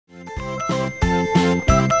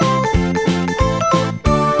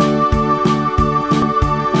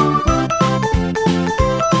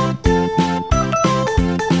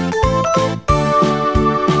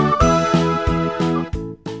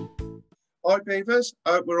Beavers,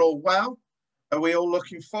 hope we're all well. Are we all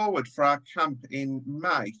looking forward for our camp in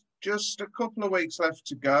May? Just a couple of weeks left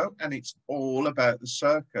to go and it's all about the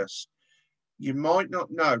circus. You might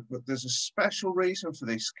not know, but there's a special reason for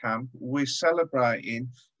this camp. We're celebrating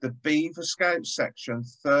the Beaver Scout section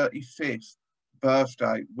 35th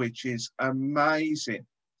birthday, which is amazing.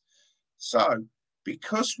 So,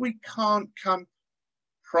 because we can't camp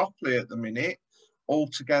properly at the minute all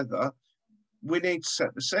together, we need to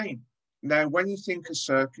set the scene. Now, when you think of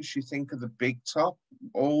circus, you think of the big top,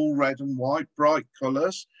 all red and white, bright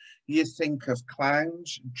colours. You think of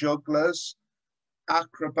clowns, jugglers,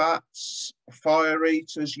 acrobats, fire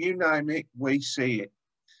eaters, you name it, we see it.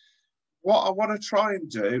 What I want to try and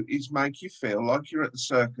do is make you feel like you're at the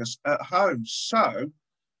circus at home. So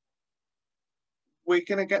we're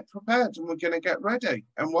going to get prepared and we're going to get ready.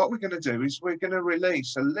 And what we're going to do is we're going to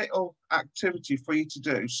release a little activity for you to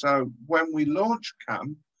do. So when we launch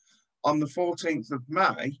camp on the 14th of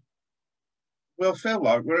May, we'll feel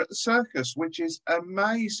like we're at the circus, which is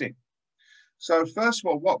amazing. So first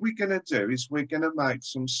of all, what we're going to do is we're going to make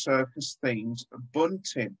some circus themed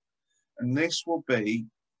bunting. And this will be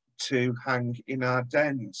to hang in our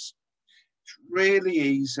dens. It's really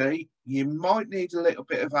easy. You might need a little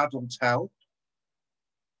bit of adult help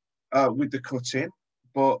with the cutting,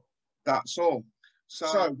 but that's all.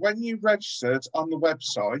 So when you registered on the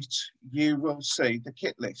website, you will see the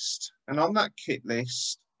kit list. And on that kit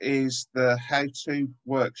list is the how-to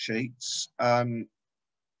worksheets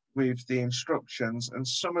with the instructions. And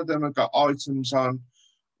some of them have got items on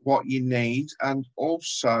what you need and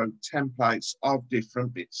also templates of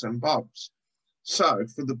different bits and bobs. So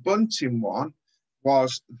for the bunting one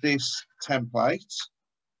was this template,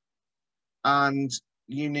 and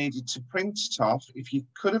you needed to print it off. If you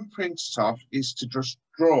couldn't print it off, is to just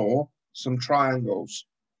draw some triangles.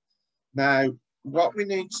 Now, what we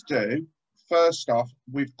need to do, first off,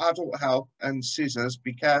 with adult help and scissors,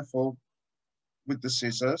 be careful with the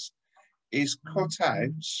scissors, is cut out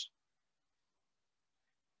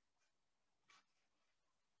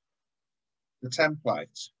the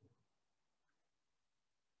template.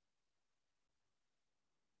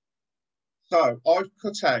 So I've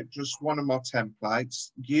cut out just one of my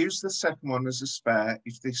templates. Use the second one as a spare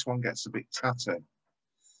if this one gets a bit tattered.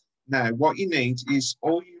 Now, what you need is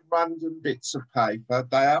all your random bits of paper.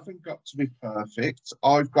 They haven't got to be perfect.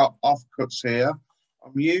 I've got offcuts here.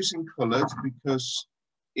 I'm using coloured because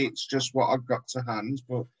it's just what I've got to hand,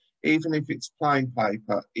 but even if it's plain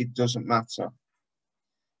paper, it doesn't matter.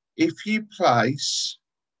 If you place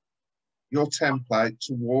your template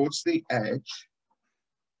towards the edge,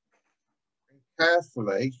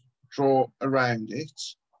 carefully draw around it.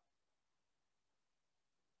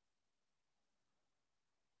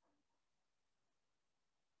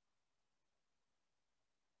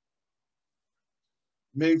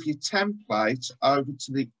 Move your template over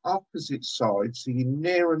to the opposite side so you're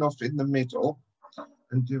near enough in the middle,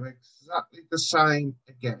 and do exactly the same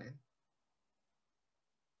again.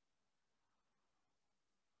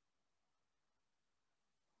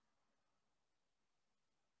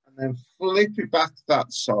 And then flip it back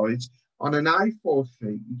that side. On an A4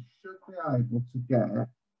 sheet, you should be able to get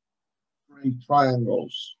 3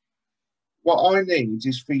 triangles. What I need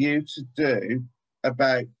is for you to do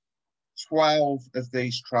about 12 of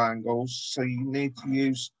these triangles. So you need to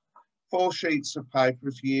use 4 sheets of paper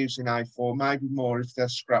if you're using A4, maybe more if they're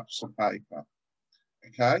scraps of paper.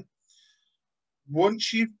 Okay.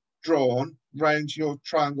 Once you've drawn round your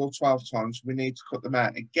triangle 12 times, we need to cut them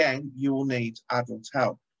out. Again, you will need adult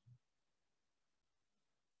help.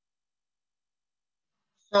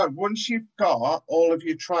 So once you've got all of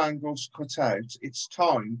your triangles cut out, it's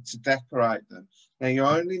time to decorate them. Now you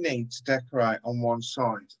only need to decorate on one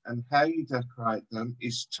side, and how you decorate them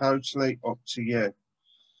is totally up to you.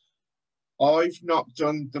 I've not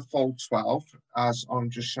done the full 12 as I'm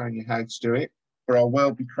just showing you how to do it, but I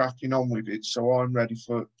will be cracking on with it, so I'm ready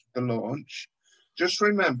for the launch. Just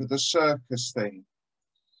remember the circus theme.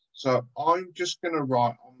 So I'm just going to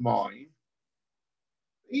write on mine,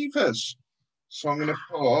 Beavers. So I'm going to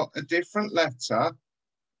put a different letter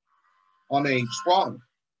on each one.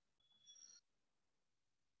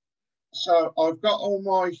 So I've got all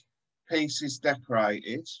my pieces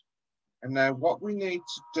decorated. And now what we need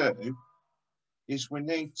to do is we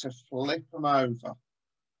need to flip them over.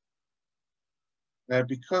 Now,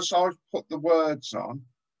 because I've put the words on,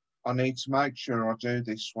 I need to make sure I do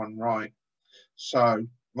this one right. So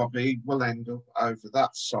my bead will end up over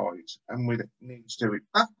that side, and we need to do it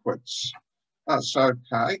backwards. That's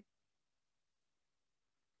okay.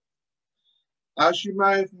 As you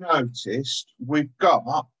may have noticed, we've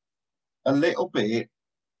got a little bit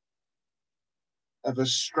of a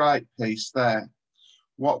straight piece there.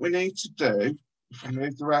 What we need to do, if we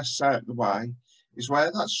move the rest out of the way, is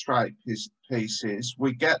where that straight piece is,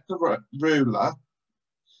 we get the ruler,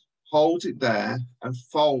 hold it there and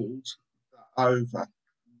fold that over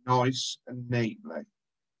nice and neatly.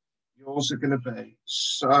 Yours are going to be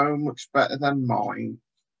so much better than mine.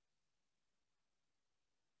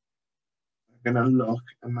 They're going to look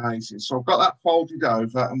amazing. So I've got that folded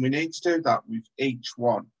over, and we need to do that with each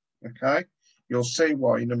one, okay? You'll see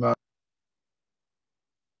why in a moment.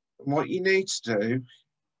 And what you need to do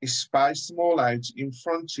is space them all out in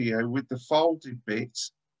front of you with the folded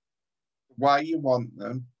bits the way you want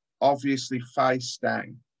them, obviously face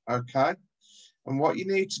down, okay? And what you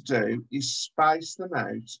need to do is space them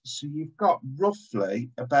out so you've got roughly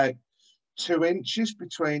about 2 inches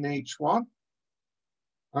between each one,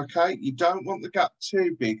 okay? You don't want the gap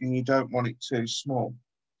too big and you don't want it too small.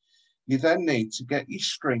 You then need to get your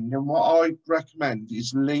string, and what I recommend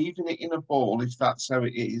is leaving it in a ball, if that's how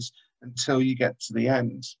it is, until you get to the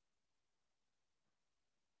end.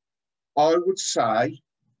 I would say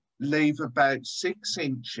leave about 6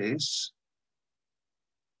 inches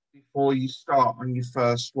before you start on your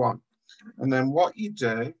first one. And then what you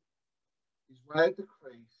do is where the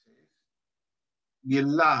crease is, you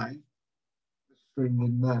lay the string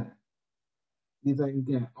in there. You then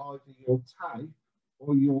get either your tape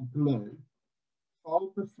or your glue,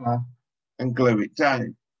 fold the flap and glue it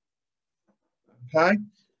down. Okay?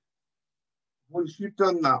 Once you've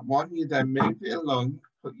done that one, you then move it along,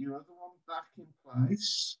 put your other one back in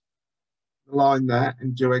place, line there,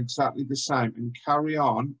 and do exactly the same, and carry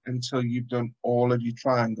on until you've done all of your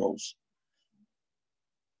triangles.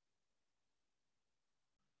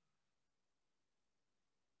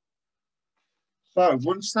 So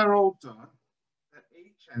once they're all done, at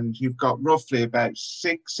each end you've got roughly about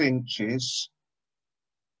 6 inches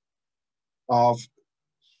of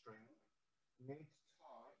string. You need to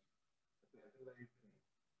tie a bit of looping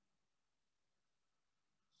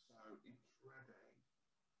so it's ready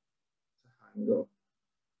to hang up.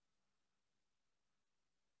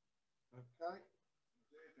 Okay,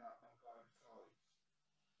 do that on both sides.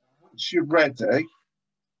 And once you're ready,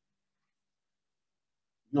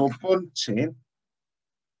 your bunting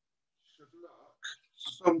should look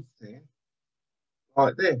something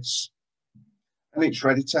like this, and it's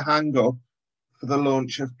ready to hang up for the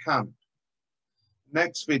launch of camp.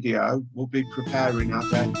 Next video, we'll be preparing our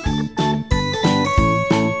day.